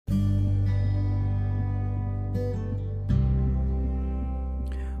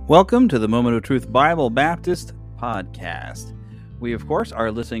Welcome to the Moment of Truth Bible Baptist podcast. We, of course, are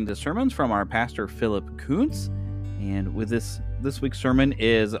listening to sermons from our pastor, Philip Kuntz. And with this week's sermon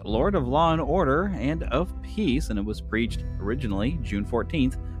is Lord of Law and Order and of Peace, and it was preached originally June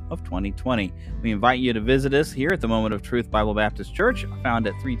 14th of 2020. We invite you to visit us here at the Moment of Truth Bible Baptist Church, found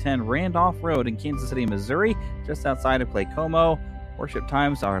at 310 Randolph Road in Kansas City, Missouri, just outside of Clay Como. Worship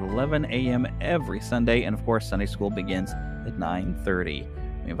times are 11 a.m. every Sunday, and of course, Sunday school begins at 9:30.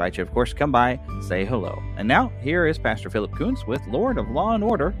 We invite you, of course, to come by, say hello. And now, here is Pastor Philip Kuntz with Lord of Law and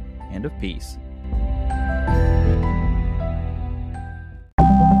Order and of Peace.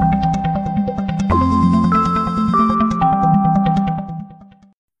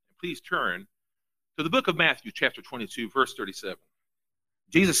 Please turn to the book of Matthew, chapter 22, verse 37.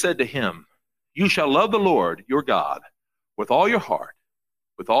 Jesus said to him, "You shall love the Lord your God with all your heart,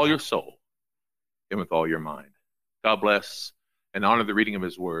 with all your soul, and with all your mind." God bless and honor the reading of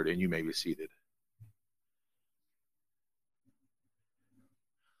his word, and you may be seated.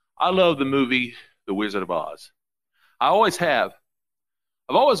 I love the movie The Wizard of Oz. I always have.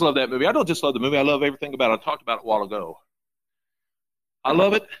 I've always loved that movie. I don't just love the movie, I love everything about it. I talked about it a while ago. I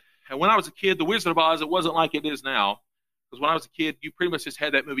love it. And when I was a kid, The Wizard of Oz, it wasn't like it is now. Because when I was a kid, you pretty much just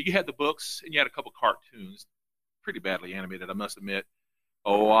had that movie. You had the books, and you had a couple cartoons. Pretty badly animated, I must admit.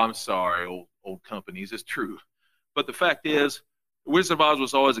 Oh, I'm sorry, old companies. It's true. But the fact is, The Wizard of Oz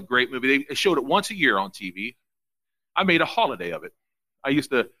was always a great movie. They showed it once a year on TV. I made a holiday of it. I used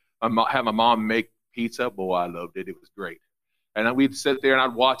to have my mom make pizza. Boy, I loved it. It was great. And we'd sit there and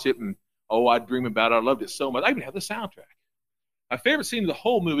I'd watch it, and I'd dream about it. I loved it so much. I even have the soundtrack. My favorite scene of the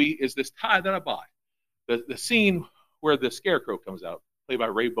whole movie is this tie that I bought. The scene where the Scarecrow comes out, played by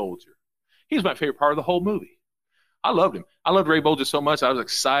Ray Bolger. He's my favorite part of the whole movie. I loved him. I loved Ray Bolger so much, I was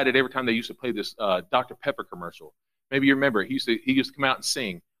excited every time they used to play this Dr. Pepper commercial. Maybe you remember, he used to come out and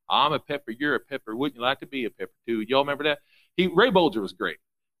sing, "I'm a pepper, you're a pepper, wouldn't you like to be a pepper too?" Y'all remember that? Ray Bolger was great.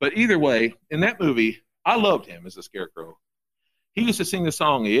 But either way, in that movie, I loved him as the Scarecrow. He used to sing the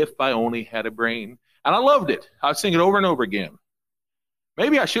song, "If I Only Had a Brain," and I loved it. I'd sing it over and over again.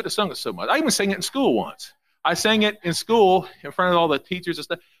 Maybe I shouldn't have sung it so much. I even sang it in school once. I sang it in school in front of all the teachers and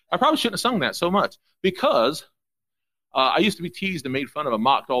stuff. I probably shouldn't have sung that so much because I used to be teased and made fun of and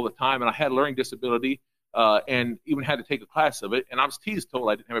mocked all the time, and I had a learning disability and even had to take a class of it, and I was teased, told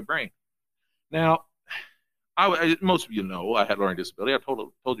I didn't have a brain. Now, most of you know I had a learning disability. I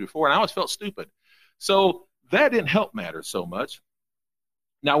told you before, and I always felt stupid. So that didn't help matters so much.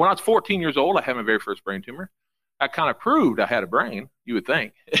 Now, when I was 14 years old, I had my very first brain tumor. I kind of proved I had a brain, you would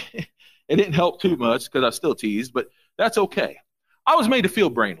think. It didn't help too much because I was still teased, but that's okay. I was made to feel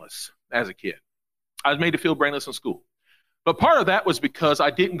brainless as a kid. I was made to feel brainless in school. But part of that was because I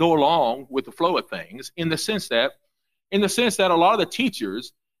didn't go along with the flow of things in the sense that a lot of the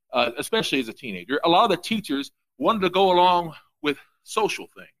teachers, especially as a teenager, a lot of the teachers wanted to go along with social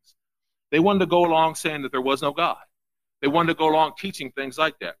things. They wanted to go along saying that there was no God. They wanted to go along teaching things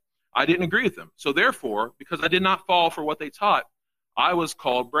like that. I didn't agree with them. So therefore, because I did not fall for what they taught, I was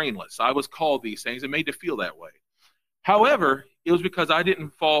called brainless. I was called these things and made to feel that way. However, it was because I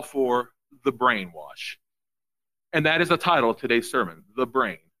didn't fall for the brainwash. And that is the title of today's sermon, The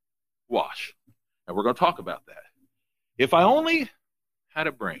Brain Wash. And we're going to talk about that. If I only had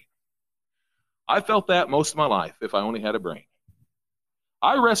a brain. I felt that most of my life, if I only had a brain.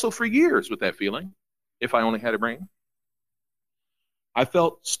 I wrestled for years with that feeling, if I only had a brain. I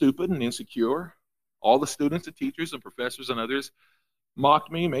felt stupid and insecure. All the students and teachers and professors and others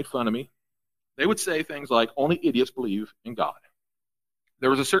mocked me, made fun of me. They would say things like, "Only idiots believe in God." There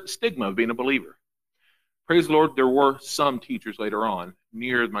was a certain stigma of being a believer. Praise the Lord, there were some teachers later on,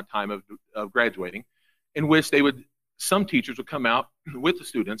 near my time of graduating, in which some teachers would come out with the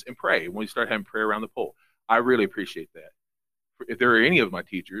students and pray when we started having prayer around the pole. I really appreciate that. If there are any of my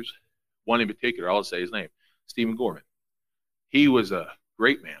teachers, one in particular, I'll say his name, Stephen Gorman. He was a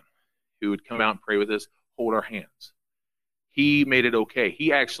great man who would come out and pray with us, hold our hands. He made it okay.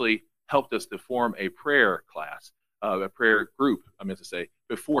 He actually helped us to form a prayer class, a prayer group,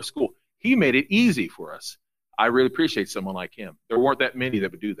 before school. He made it easy for us. I really appreciate someone like him. There weren't that many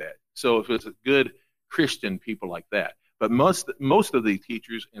that would do that. So if it's a good Christian people like that. But most of the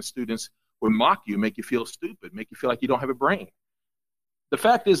teachers and students would mock you, make you feel stupid, make you feel like you don't have a brain. The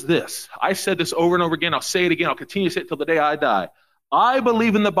fact is this. I said this over and over again. I'll say it again. I'll continue to say it till the day I die. I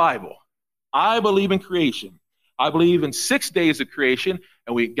believe in the Bible. I believe in creation. I believe in 6 days of creation,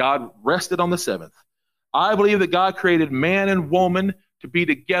 and God rested on the seventh. I believe that God created man and woman to be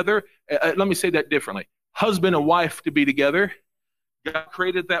together. Let me say that differently. Husband and wife to be together. God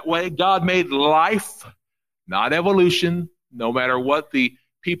created that way. God made life, not evolution, no matter what the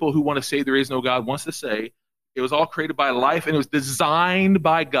people who want to say there is no God wants to say. It was all created by life, and it was designed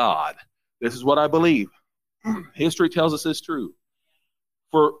by God. This is what I believe. History tells us it's true.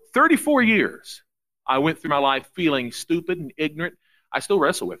 For 34 years, I went through my life feeling stupid and ignorant. I still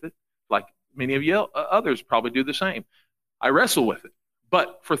wrestle with it, like many of you others probably do the same. I wrestle with it.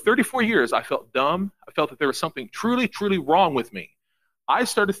 But for 34 years, I felt dumb. I felt that there was something truly, truly wrong with me. I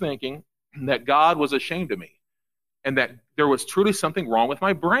started thinking that God was ashamed of me and that there was truly something wrong with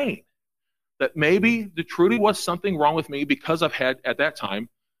my brain, that maybe there truly was something wrong with me because I've had, at that time,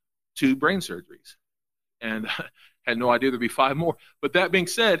 2 brain surgeries. And had no idea there'd be 5 more. But that being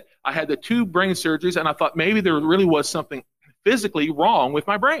said, I had the 2 brain surgeries, and I thought maybe there really was something physically wrong with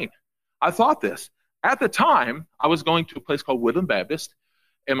my brain. I thought this. At the time, I was going to a place called Woodland Baptist,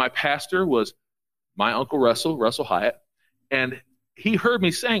 and my pastor was my Uncle Russell Hyatt, and he heard me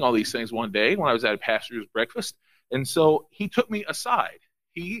saying all these things one day when I was at a pastor's breakfast, and so he took me aside.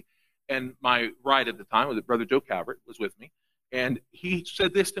 He and my ride at the time, was Brother Joe Calvert, was with me, and he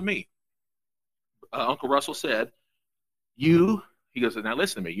said this to me. Uncle Russell said, he goes, now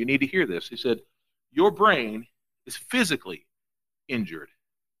listen to me, you need to hear this. He said, your brain is physically injured.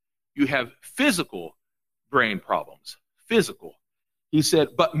 You have physical brain problems, physical. He said,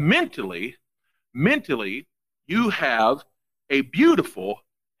 but mentally, you have a beautiful,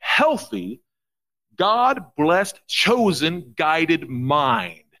 healthy, God-blessed, chosen, guided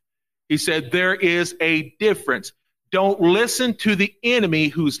mind. He said, there is a difference. Don't listen to the enemy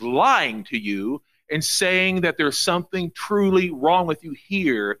who's lying to you and saying that there's something truly wrong with you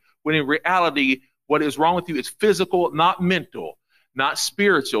here, when in reality, what is wrong with you is physical, not mental, not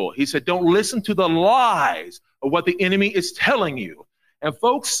spiritual. He said, don't listen to the lies of what the enemy is telling you. And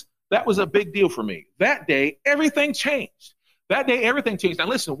folks, that was a big deal for me. That day, everything changed. That day, everything changed. Now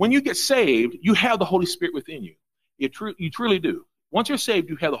listen, when you get saved, you have the Holy Spirit within you. You truly do. Once you're saved,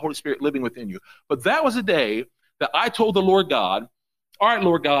 you have the Holy Spirit living within you. But that was a day that I told the Lord God, all right,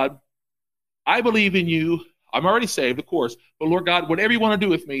 Lord God, I believe in you. I'm already saved, of course. But Lord God, whatever you want to do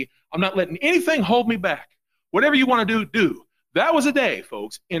with me, I'm not letting anything hold me back. Whatever you want to do, do. That was a day,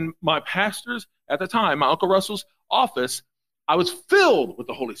 folks, in my pastor's, at the time, my Uncle Russell's office, I was filled with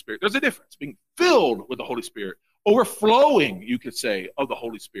the Holy Spirit. There's a difference, being filled with the Holy Spirit, overflowing, you could say, of the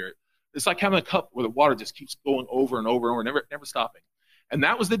Holy Spirit. It's like having a cup where the water just keeps going over and over and over, never stopping. And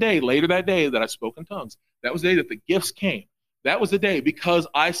that was the day, later that day, that I spoke in tongues. That was the day that the gifts came. That was the day because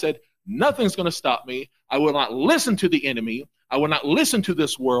I said, nothing's going to stop me. I will not listen to the enemy. I will not listen to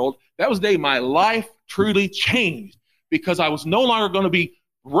this world. That was the day my life truly changed, because I was no longer going to be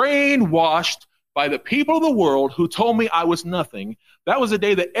brainwashed by the people of the world who told me I was nothing. That was the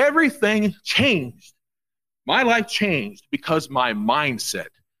day that everything changed. My life changed because my mindset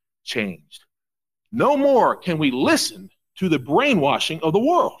changed. No more can we listen to the brainwashing of the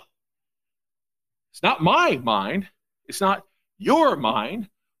world. It's not my mind. It's not your mind.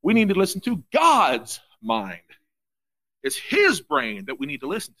 We need to listen to God's mind. It's his brain that we need to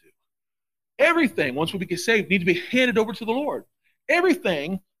listen to. Everything, once we get saved, needs to be handed over to the Lord.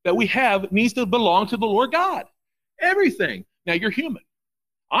 Everything that we have needs to belong to the Lord God. Everything. Now, you're human.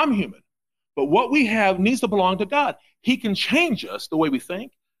 I'm human. But what we have needs to belong to God. He can change us, the way we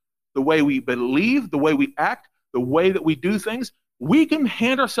think, the way we believe, the way we act, the way that we do things. We can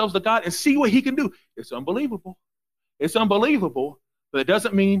hand ourselves to God and see what he can do. It's unbelievable. It's unbelievable, but it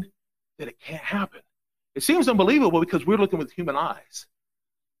doesn't mean that it can't happen. It seems unbelievable because we're looking with human eyes.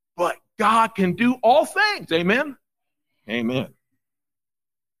 But God can do all things. Amen? Amen.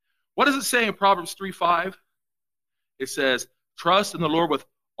 What does it say in Proverbs 3:5? It says, trust in the Lord with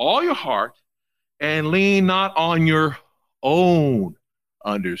all your heart and lean not on your own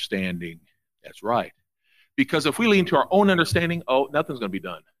understanding. That's right. Because if we lean to our own understanding, nothing's going to be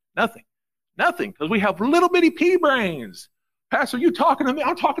done. Nothing. Because we have little bitty pea brains. Pastor, you talking to me?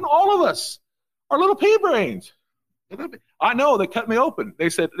 I'm talking to all of us. Our little pea brains. I know, they cut me open. They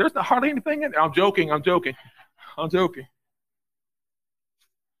said, there's not hardly anything in there. I'm joking.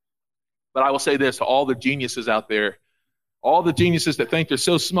 But I will say this to all the geniuses out there, all the geniuses that think they're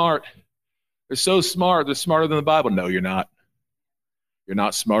so smart. They're so smart, they're smarter than the Bible. No, you're not. You're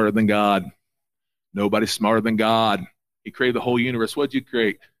not smarter than God. Nobody's smarter than God. He created the whole universe. What did you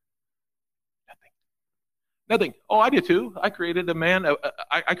create? Nothing. Oh, I did too. I created a man.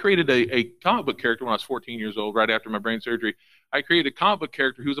 I created a comic book character when I was 14 years old, right after my brain surgery. I created a comic book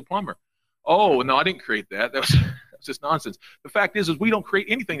character who was a plumber. Oh, no, I didn't create that. That was just nonsense. The fact is we don't create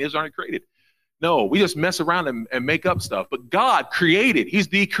anything that is already created. No, we just mess around and make up stuff. But God created. He's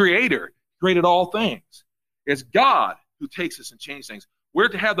the creator. Created all things. It's God who takes us and changes things. We're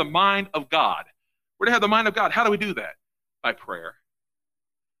to have the mind of God. We're to have the mind of God. How do we do that? By prayer.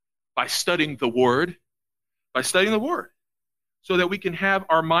 By studying the Word, so that we can have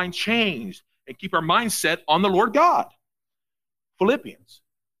our mind changed and keep our mind set on the Lord God. Philippians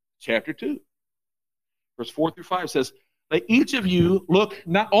chapter 2, verse 4 through 5 says, let each of you look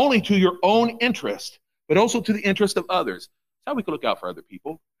not only to your own interest, but also to the interest of others. That's how we can look out for other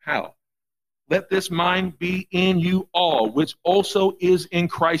people. How? Let this mind be in you all, which also is in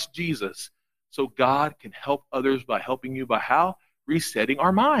Christ Jesus. So God can help others by helping you by how? Resetting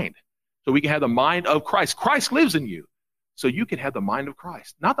our mind. So we can have the mind of Christ. Christ lives in you. So you can have the mind of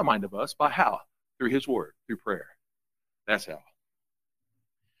Christ, not the mind of us. By how? Through his word, through prayer. That's how.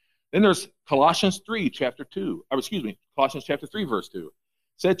 Then there's Colossians 3, chapter 2. Colossians chapter 3, verse 2.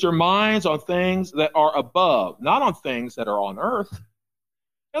 Set your minds on things that are above, not on things that are on earth.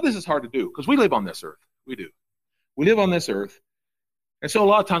 Now, this is hard to do because we live on this earth. We do. We live on this earth. And so a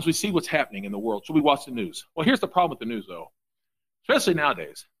lot of times we see what's happening in the world. So we watch the news. Well, here's the problem with the news, though. Especially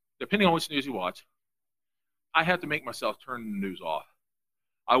nowadays, depending on which news you watch, I have to make myself turn the news off.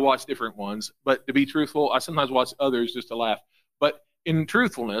 I watch different ones, but to be truthful, I sometimes watch others just to laugh. But in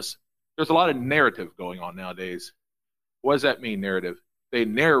truthfulness, there's a lot of narrative going on nowadays. What does that mean, narrative? They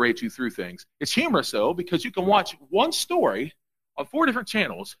narrate you through things. It's humorous, though, because you can watch one story on 4 different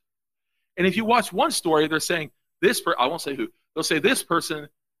channels, and if you watch one story, they're saying I won't say who. They'll say this person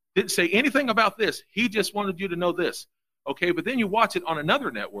didn't say anything about this. He just wanted you to know this. Okay, but then you watch it on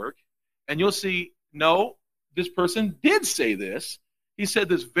another network, and you'll see, no, this person did say this. He said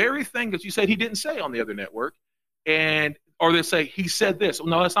this very thing that you said he didn't say on the other network, or they say he said this. Well,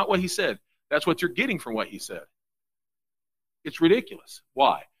 no, that's not what he said. That's what you're getting from what he said. It's ridiculous.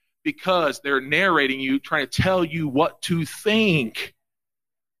 Why? Because they're narrating you, trying to tell you what to think.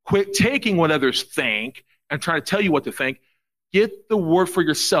 Quit taking what others think and trying to tell you what to think. Get the word for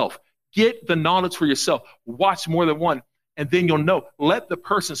yourself. Get the knowledge for yourself. Watch more than one, and then you'll know. Let the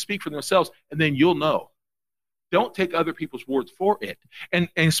person speak for themselves, and then you'll know. Don't take other people's words for it, and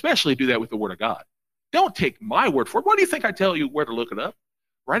especially do that with the Word of God. Don't take my word for it. Why do you think I tell you where to look it up?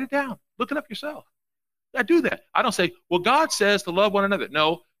 Write it down. Look it up yourself. I do that. I don't say, well, God says to love one another.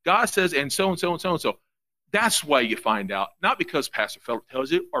 No, God says, and so and so and so and so. That's why you find out, not because Pastor Philip tells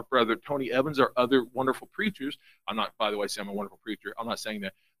you, or Brother Tony Evans, or other wonderful preachers. I'm not, by the way, saying I'm a wonderful preacher. I'm not saying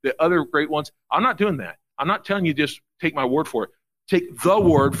that. The other great ones, I'm not doing that. I'm not telling you just take my word for it. Take the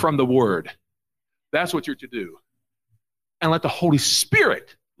word from the word. That's what you're to do. And let the Holy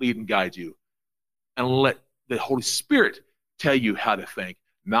Spirit lead and guide you. And let the Holy Spirit tell you how to think.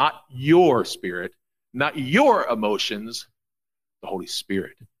 Not your spirit, not your emotions. The Holy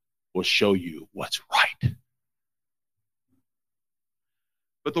Spirit will show you what's right.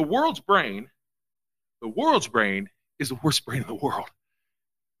 But the world's brain is the worst brain in the world.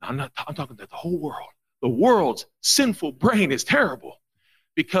 I'm talking about the whole world. The world's sinful brain is terrible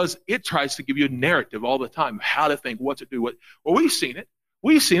because it tries to give you a narrative all the time, how to think, what to do. Well, we've seen it.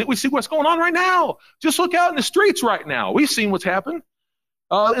 We see what's going on right now. Just look out in the streets right now. We've seen what's happened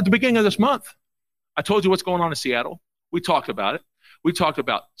at the beginning of this month. I told you what's going on in Seattle. We talked about it. We talked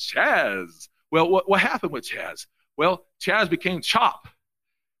about Chaz. Well, what happened with Chaz? Well, Chaz became Chop.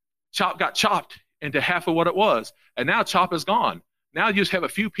 Chop got chopped into half of what it was, and now Chop is gone. Now you just have a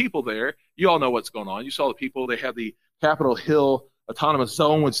few people there. You all know what's going on. You saw the people. They have the Capitol Hill Autonomous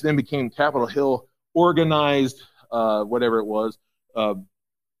Zone, which then became Capitol Hill Organized, whatever it was.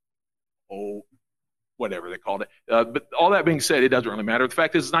 Whatever they called it. But all that being said, it doesn't really matter. The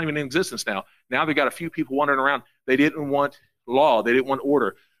fact is, it's not even in existence now. Now they've got a few people wandering around. They didn't want law. They didn't want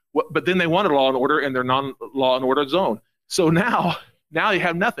order. But then they wanted law and order in their non-law and order zone. So now you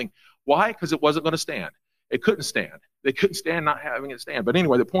have nothing. Why? Because it wasn't going to stand. It couldn't stand. They couldn't stand not having it stand. But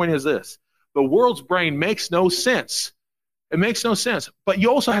anyway, the point is this. The world's brain makes no sense. It makes no sense. But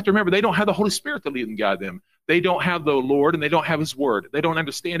you also have to remember, they don't have the Holy Spirit to lead and guide them. They don't have the Lord, and they don't have his word. They don't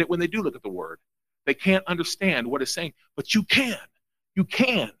understand it when they do look at the word. They can't understand what it's saying. But you can. You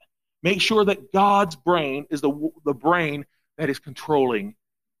can. Make sure that God's brain is the brain that is controlling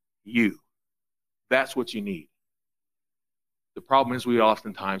you. That's what you need. The problem is we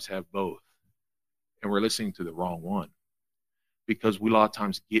oftentimes have both. And we're listening to the wrong one. Because we a lot of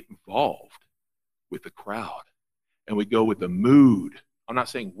times get involved with the crowd. And we go with the mood. I'm not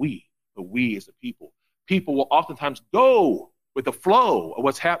saying we, but we as the people. People will oftentimes go with the flow of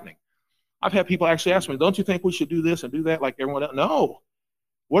what's happening. I've had people actually ask me, don't you think we should do this and do that like everyone else? No.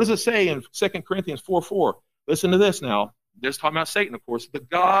 What does it say in 2 Corinthians 4:4? Listen to this now. This is talking about Satan, of course. The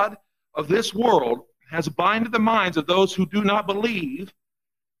God of this world has blinded the minds of those who do not believe,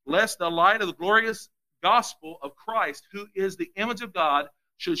 lest the light of the glorious gospel of Christ, who is the image of God,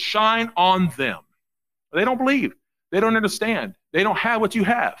 should shine on them. They don't believe. They don't understand. They don't have what you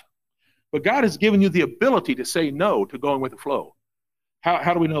have. But God has given you the ability to say no to going with the flow.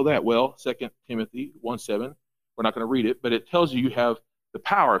 How do we know that? Well, 2 Timothy 1:7, we're not going to read it, but it tells you have the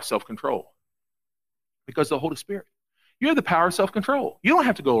power of self-control because of the Holy Spirit. You have the power of self-control. You don't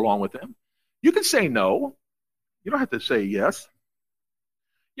have to go along with them. You can say no. You don't have to say yes.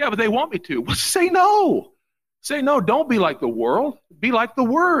 Yeah, but they want me to. Well, say no. Say no. Don't be like the world. Be like the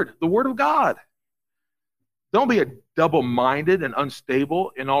Word of God. Don't be a double-minded and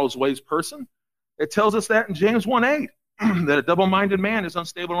unstable in all his ways person. It tells us that in James 1:8, that a double-minded man is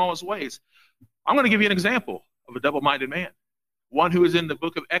unstable in all his ways. I'm going to give you an example of a double-minded man. One who is in the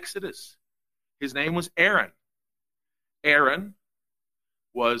book of Exodus. His name was Aaron. Aaron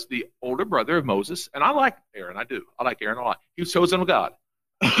was the older brother of Moses, and I like Aaron. I do. I like Aaron a lot. He was chosen of God.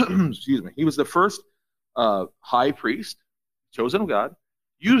 Excuse me. He was the first high priest, chosen of God,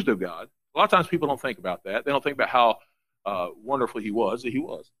 used of God. A lot of times people don't think about that. They don't think about how wonderful he was. He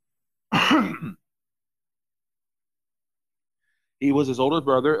was. He was his older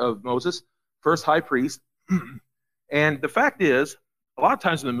brother of Moses, first high priest. And the fact is, a lot of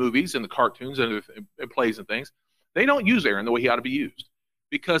times in the movies and the cartoons and plays and things, they don't use Aaron the way he ought to be used.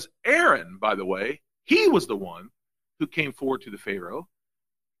 Because Aaron, by the way, he was the one who came forward to the Pharaoh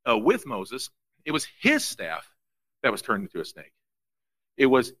with Moses. It was his staff that was turned into a snake. It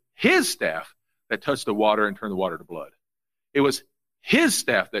was his staff that touched the water and turned the water to blood. It was his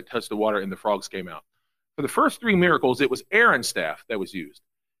staff that touched the water and the frogs came out. For the first 3 miracles, it was Aaron's staff that was used.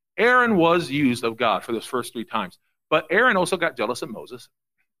 Aaron was used of God for those first 3 times. But Aaron also got jealous of Moses.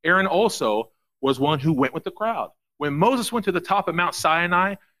 Aaron also was one who went with the crowd. When Moses went to the top of Mount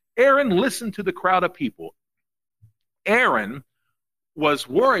Sinai, Aaron listened to the crowd of people. Aaron was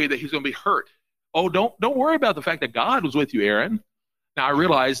worried that he's going to be hurt. Oh, don't worry about the fact that God was with you, Aaron. Now, I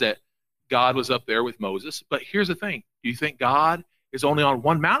realize that God was up there with Moses, but here's the thing. Do you think God is only on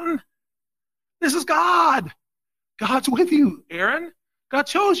one mountain? This is God. God's with you, Aaron. God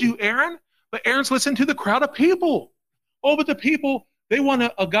chose you, Aaron. But Aaron's listening to the crowd of people. Oh, but the people, they want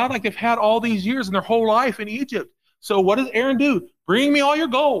a God like they've had all these years in their whole life in Egypt. So what does Aaron do? Bring me all your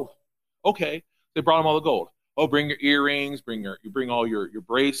gold. Okay, they brought him all the gold. Oh, bring your earrings, bring all your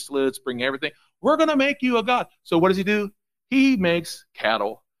bracelets, bring everything. We're going to make you a God. So what does he do? He makes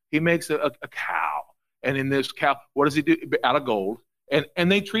cattle. He makes a cow. And in this cow, what does he do? Out of gold.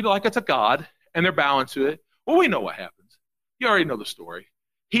 And they treat it like it's a God, and they're bowing to it. Well, we know what happens. You already know the story.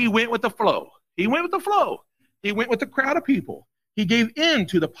 He went with the flow. He went with the flow. He went with the crowd of people. He gave in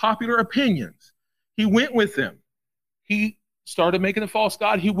to the popular opinions. He went with them. He started making a false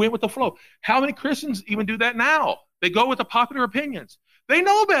God. He went with the flow. How many Christians even do that now? They go with the popular opinions. They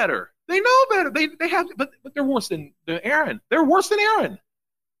know better. They know better. They have, but they're worse than Aaron. They're worse than Aaron.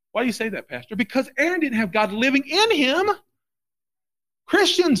 Why do you say that, Pastor? Because Aaron didn't have God living in him.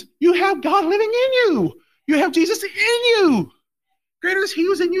 Christians, you have God living in you. You have Jesus in you. Greater is he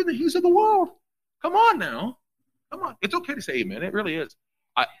who's in you than he who's in the world. Come on now. Come on. It's okay to say amen. It really is.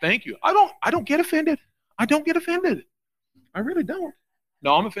 Thank you. I don't get offended. I don't get offended. I really don't.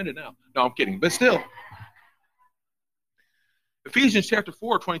 No, I'm offended now. No, I'm kidding. But still. Ephesians chapter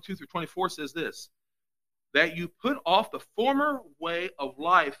 4, 22 through 24 says this, that you put off the former way of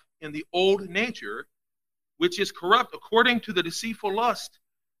life in the old nature, which is corrupt according to the deceitful lust,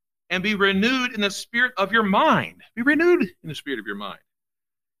 and be renewed in the spirit of your mind. Be renewed in the spirit of your mind.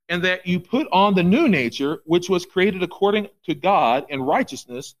 And that you put on the new nature, which was created according to God in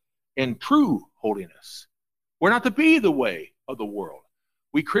righteousness and true holiness. We're not to be the way of the world.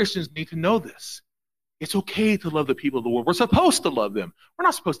 We Christians need to know this. It's okay to love the people of the world. We're supposed to love them. We're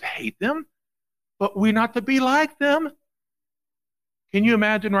not supposed to hate them, but we're not to be like them. Can you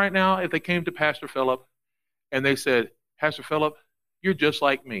imagine right now if they came to Pastor Philip and they said, Pastor Philip, you're just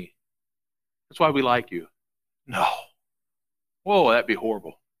like me. That's why we like you. No. Whoa, that'd be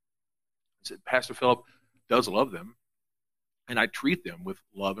horrible. I said, Pastor Philip does love them, and I treat them with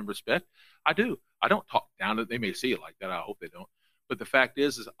love and respect. I do. I don't talk down to them. They may see it like that. I hope they don't. But the fact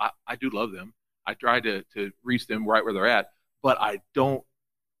is I do love them. I try to reach them right where they're at, but I don't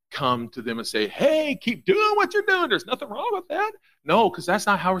come to them and say, hey, keep doing what you're doing. There's nothing wrong with that. No, because that's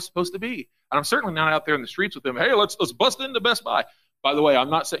not how we're supposed to be. And I'm certainly not out there in the streets with them. Hey, let's bust into Best Buy. By the way,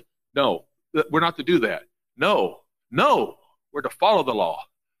 I'm not saying, no, we're not to do that. No, we're to follow the law.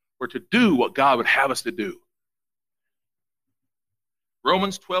 We're to do what God would have us to do.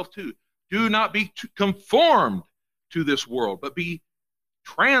 Romans 12:2. Do not be conformed to this world, but be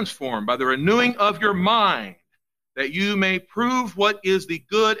transformed by the renewing of your mind, that you may prove what is the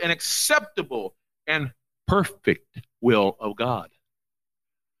good and acceptable and perfect will of God.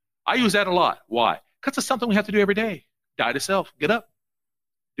 I use that a lot. Why? Because it's something we have to do every day. Die to self. Get up.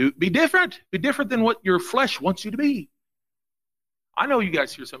 Be different. Be different than what your flesh wants you to be. I know you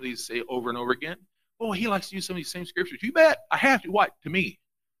guys hear some of these say over and over again. Oh, he likes to use some of these same scriptures. You bet. I have to. Why? To me,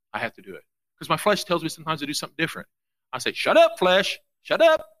 I have to do it. Because my flesh tells me sometimes to do something different. I say, shut up, flesh. Shut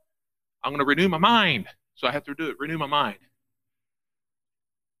up. I'm going to renew my mind. So I have to do it. Renew my mind.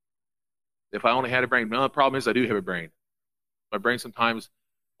 If I only had a brain. No, the problem is I do have a brain. My brain sometimes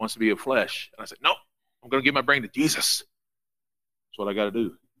wants to be of flesh. And I say, no, I'm going to give my brain to Jesus. That's what I got to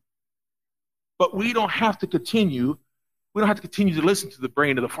do. But we don't have to continue. We don't have to continue to listen to the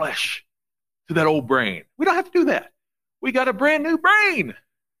brain of the flesh, to that old brain. We don't have to do that. We got a brand new brain.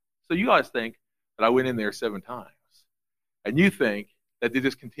 So you guys think that I went in there 7 times. And you think that they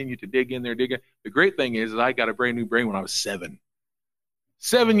just continue to dig in there, dig in. The great thing is I got a brand new brain when I was 7.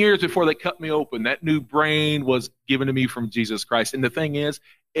 7 years before they cut me open, that new brain was given to me from Jesus Christ. And the thing is,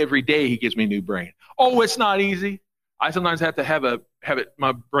 every day he gives me a new brain. Oh, it's not easy. I sometimes have to have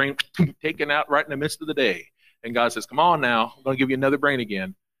my brain taken out right in the midst of the day. And God says, come on now, I'm going to give you another brain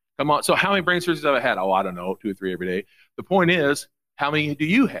again. Come on. So how many brain surgeries have I had? Oh, I don't know, 2 or 3 every day. The point is, how many do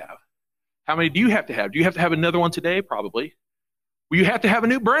you have? How many do you have to have? Do you have to have another one today? Probably. Well, you have to have a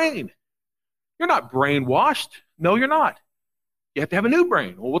new brain. You're not brainwashed. No, you're not. You have to have a new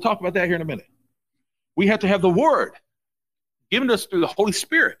brain. Well, we'll talk about that here in a minute. We have to have the Word given to us through the Holy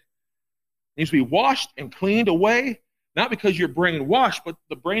Spirit. It needs to be washed and cleaned away, not because you're brainwashed, but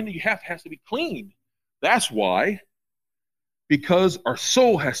the brain that you have has to be cleaned. That's why, because our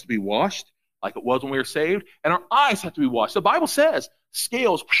soul has to be washed, like it was when we were saved, and our eyes have to be washed. The Bible says,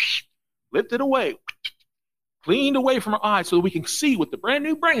 scales lifted away, cleaned away from our eyes so that we can see with the brand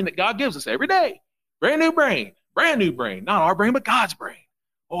new brain that God gives us every day. Brand new brain. Brand new brain. Not our brain, but God's brain.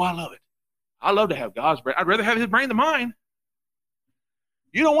 Oh, I love it. I love to have God's brain. I'd rather have his brain than mine.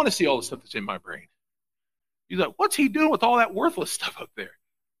 You don't want to see all the stuff that's in my brain. You're like, what's he doing with all that worthless stuff up there?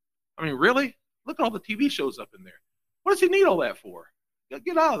 I mean, really? Look at all the TV shows up in there. What does he need all that for?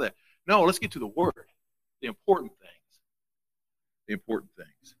 Get out of that. No, let's get to the Word. The important things. The important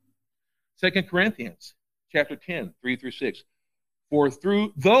things. 2 Corinthians chapter 10, 3 through 6. For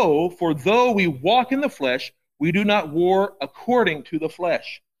though we walk in the flesh, we do not war according to the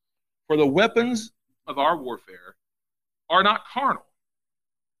flesh. For the weapons of our warfare are not carnal,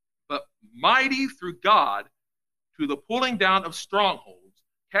 but mighty through God to the pulling down of strongholds,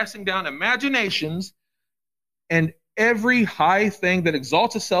 casting down imaginations and every high thing that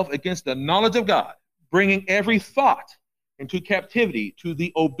exalts itself against the knowledge of God, bringing every thought into captivity to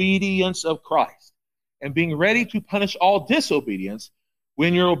the obedience of Christ, and being ready to punish all disobedience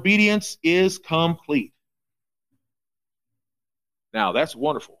when your obedience is complete. Now, that's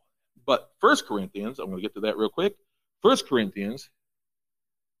wonderful. But 1 Corinthians, I'm going to get to that real quick. 1 Corinthians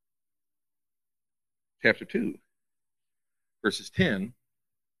chapter 2, verses 10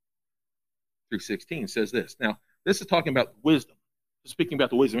 through 16 says this. Now, this is talking about wisdom. Speaking about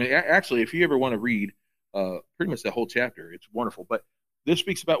the wisdom. Actually, if you ever want to read pretty much the whole chapter, it's wonderful. But this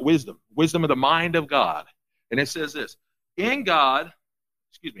speaks about wisdom. Wisdom of the mind of God. And it says this.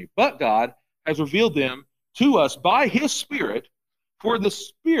 But God has revealed them to us by his Spirit, for the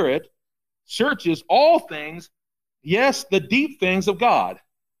Spirit searches all things, yes, the deep things of God.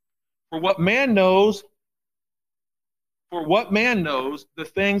 For what man knows the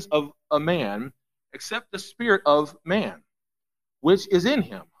things of a man, except the spirit of man, which is in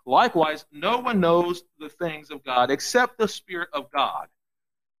him. Likewise, no one knows the things of God except the Spirit of God.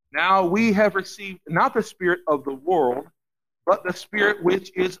 Now we have received not the spirit of the world, but the Spirit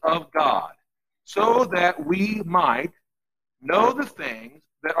which is of God, so that we might know the things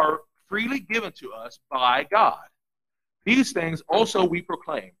that are freely given to us by God. These things also we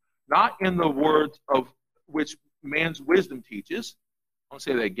proclaim, not in the words of which man's wisdom teaches. I'll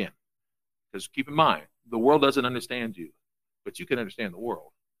say that again, because keep in mind, the world doesn't understand you, but you can understand the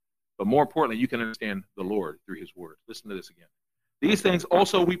world. But more importantly, you can understand the Lord through his word. Listen to this again. These things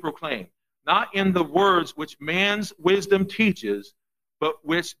also we proclaim, not in the words which man's wisdom teaches, but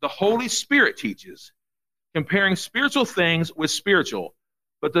which the Holy Spirit teaches, comparing spiritual things with spiritual.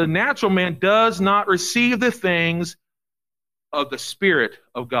 But the natural man does not receive the things of the Spirit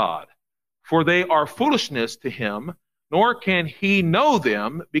of God, for they are foolishness to him, nor can he know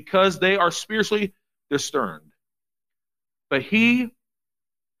them, because they are spiritually discerned. But he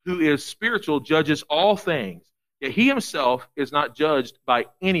who is spiritual judges all things, yet he himself is not judged by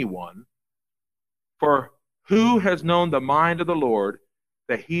anyone. For who has known the mind of the Lord,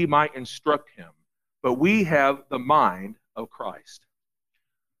 that he might instruct him? But we have the mind of Christ.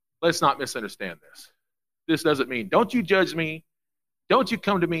 Let's not misunderstand this. This doesn't mean, don't you judge me. Don't you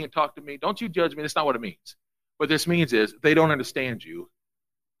come to me and talk to me. Don't you judge me. That's not what it means. What this means is they don't understand you,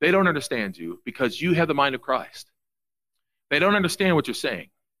 They don't understand you because you have the mind of Christ. They don't understand what you're saying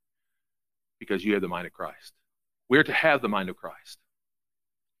because you have the mind of Christ. We're to have the mind of Christ.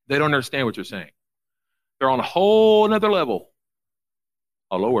 They don't understand what you're saying. They're on a whole another level,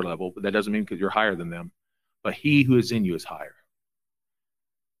 a lower level, but that doesn't mean because you're higher than them. But he who is in you is higher.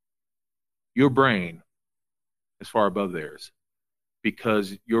 Your brain is far above theirs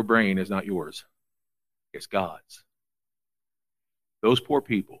because your brain is not yours. It's God's. Those poor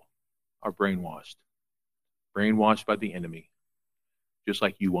people are brainwashed by the enemy, just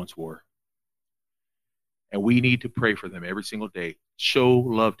like you once were. And we need to pray for them every single day. Show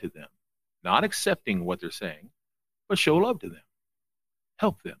love to them. Not accepting what they're saying, but show love to them.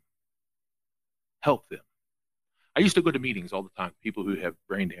 Help them. Help them. I used to go to meetings all the time. People who have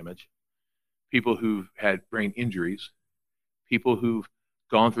brain damage, people who've had brain injuries, people who've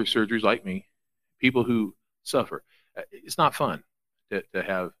gone through surgeries like me, people who suffer. It's not fun to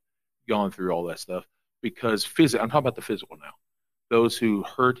have gone through all that stuff because I'm talking about the physical now. Those who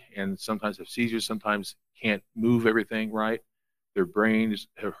hurt and sometimes have seizures, sometimes can't move everything right. Their brains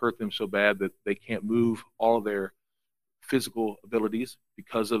have hurt them so bad that they can't move all of their physical abilities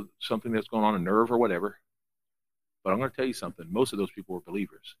because of something that's going on, a nerve or whatever. But I'm going to tell you something. Most of those people were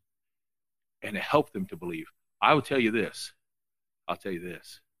believers. And it helped them to believe. I will tell you this. I'll tell you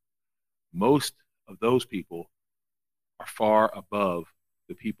this. Most of those people are far above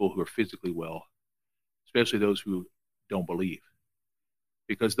the people who are physically well, especially those who don't believe.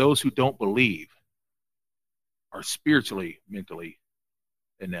 Because those who don't believe are spiritually, mentally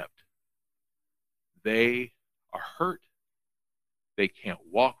inept. They are hurt. They can't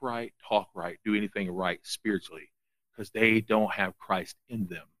walk right, talk right, do anything right spiritually because they don't have Christ in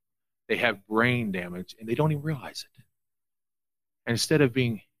them. They have brain damage and they don't even realize it. And instead of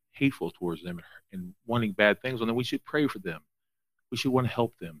being hateful towards them and wanting bad things on them, we should pray for them. We should want to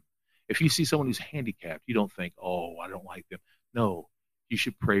help them. If you see someone who's handicapped, you don't think, oh, I don't like them. No, you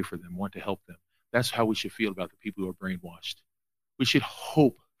should pray for them, want to help them. That's how we should feel about the people who are brainwashed. We should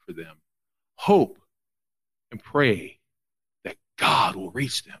hope for them. Hope and pray that God will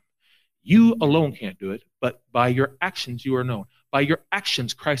reach them. You alone can't do it, but by your actions you are known. By your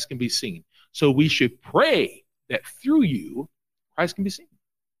actions, Christ can be seen. So we should pray that through you, Christ can be seen.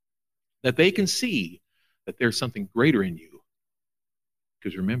 That they can see that there's something greater in you.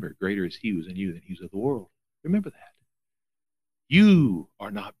 Because remember, greater is he who's in you than he who's of the world. Remember that. You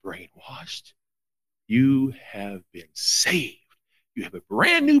are not brainwashed. You have been saved. You have a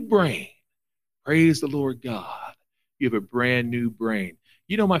brand new brain. Praise the Lord God. You have a brand new brain.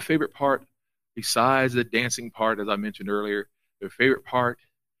 You know my favorite part, besides the dancing part, as I mentioned earlier, the favorite part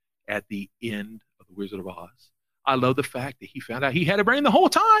at the end of The Wizard of Oz. I love the fact that he found out he had a brain the whole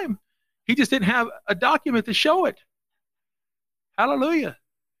time. He just didn't have a document to show it. Hallelujah.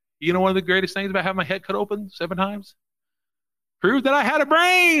 You know one of the greatest things about having my head cut open 7 times? Proved that I had a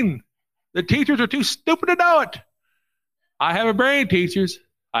brain. The teachers are too stupid to know it. I have a brain, teachers.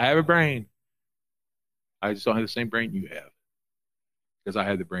 I have a brain. I just don't have the same brain you have. Because I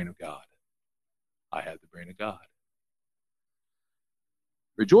have the brain of God. I have the brain of God.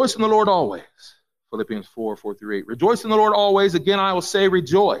 Rejoice in the Lord always. Philippians 4:4-8. Rejoice in the Lord always. Again, I will say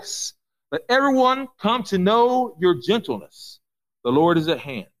rejoice. Let everyone come to know your gentleness. The Lord is at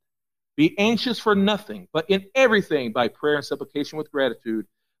hand. Be anxious for nothing, but in everything by prayer and supplication with gratitude,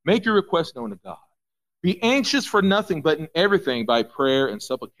 make your requests known to God. Be anxious for nothing, but in everything by prayer and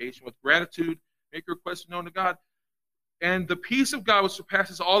supplication with gratitude, make your requests known to God. And the peace of God, which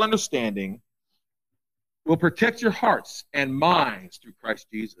surpasses all understanding, will protect your hearts and minds through Christ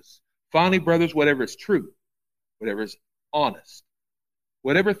Jesus. Finally, brothers, whatever is true, whatever is honest,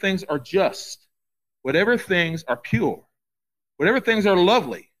 whatever things are just, whatever things are pure, whatever things are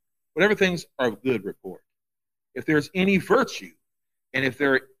lovely, whatever things are of good report. If there is any virtue, and if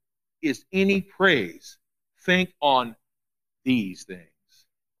there is any praise, think on these things.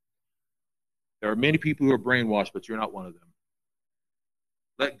 There are many people who are brainwashed, but you're not one of them.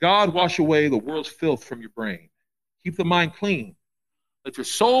 Let God wash away the world's filth from your brain. Keep the mind clean. Let your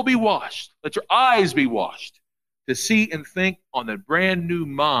soul be washed. Let your eyes be washed to see and think on the brand new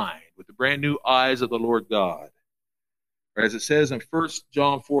mind with the brand new eyes of the Lord God. Or as it says in 1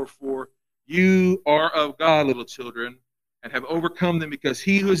 John 4:4, you are of God, little children, and have overcome them because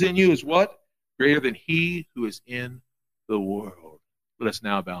he who is in you is what? Greater than he who is in the world. Let us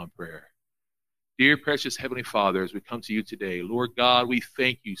now bow in prayer. Dear precious Heavenly Father, as we come to you today, Lord God, we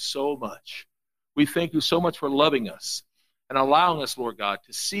thank you so much. We thank you so much for loving us and allowing us, Lord God,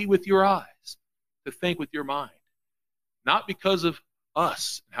 to see with your eyes, to think with your mind. Not because of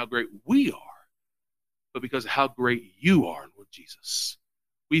us and how great we are, but because of how great you are, Lord Jesus.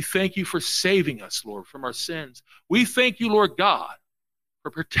 We thank you for saving us, Lord, from our sins. We thank you, Lord God,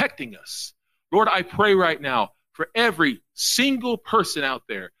 for protecting us. Lord, I pray right now for every single person out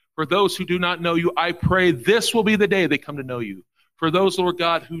there. For those who do not know you, I pray this will be the day they come to know you. For those, Lord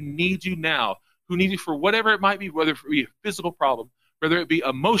God, who need you now, who need you for whatever it might be, whether it be a physical problem, whether it be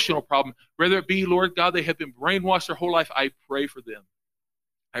emotional problem, whether it be, Lord God, they have been brainwashed their whole life, I pray for them.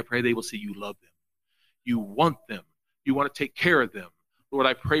 I pray they will see you love them. You want them. You want to take care of them. Lord,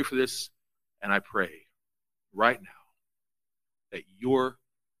 I pray for this, and I pray right now that your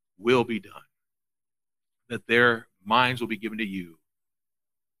will be done, that their minds will be given to you,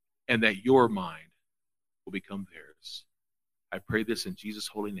 and that your mind will become theirs. I pray this in Jesus'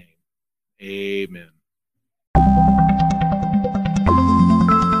 holy name. Amen.